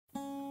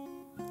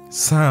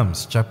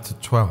Psalms chapter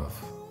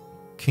 12,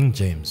 King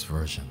James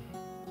Version.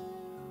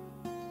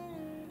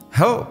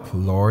 Help,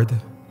 Lord,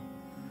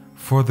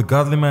 for the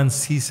godly man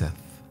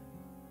ceaseth,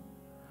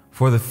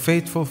 for the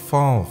faithful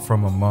fall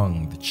from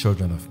among the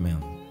children of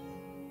men.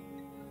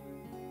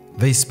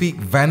 They speak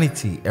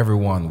vanity,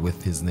 everyone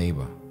with his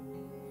neighbor.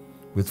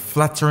 With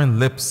flattering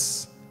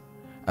lips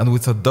and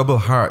with a double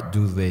heart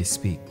do they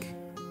speak.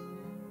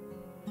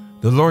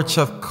 The Lord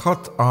shall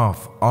cut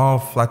off all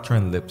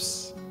flattering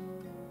lips,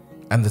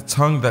 and the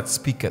tongue that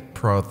speaketh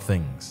proud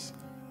things.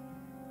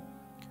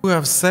 Who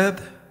have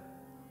said,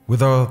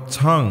 with our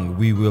tongue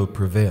we will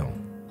prevail.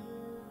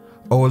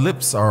 Our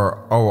lips are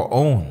our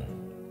own.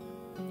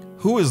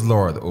 Who is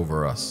Lord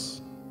over us?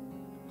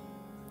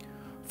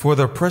 For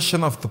the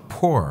oppression of the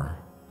poor,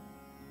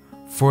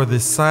 for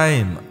the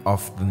sighing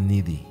of the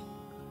needy.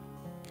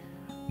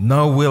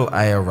 Now will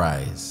I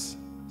arise,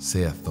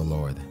 saith the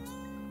Lord.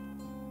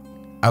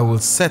 I will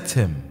set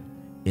him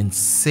in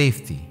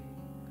safety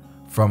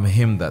from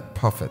him that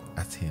puffeth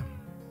at him.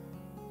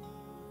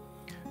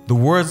 The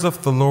words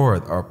of the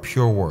Lord are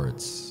pure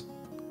words,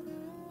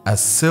 as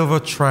silver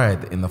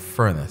tried in the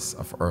furnace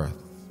of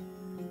earth,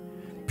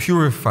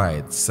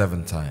 purified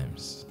 7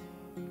 times.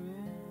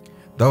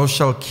 Thou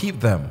shalt keep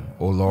them,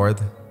 O Lord,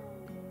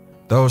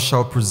 thou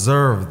shalt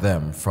preserve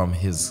them from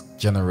his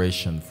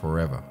generation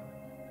forever.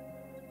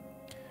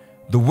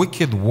 The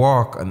wicked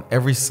walk on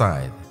every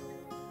side,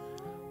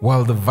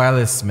 while the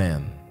vilest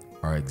men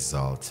are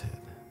exalted.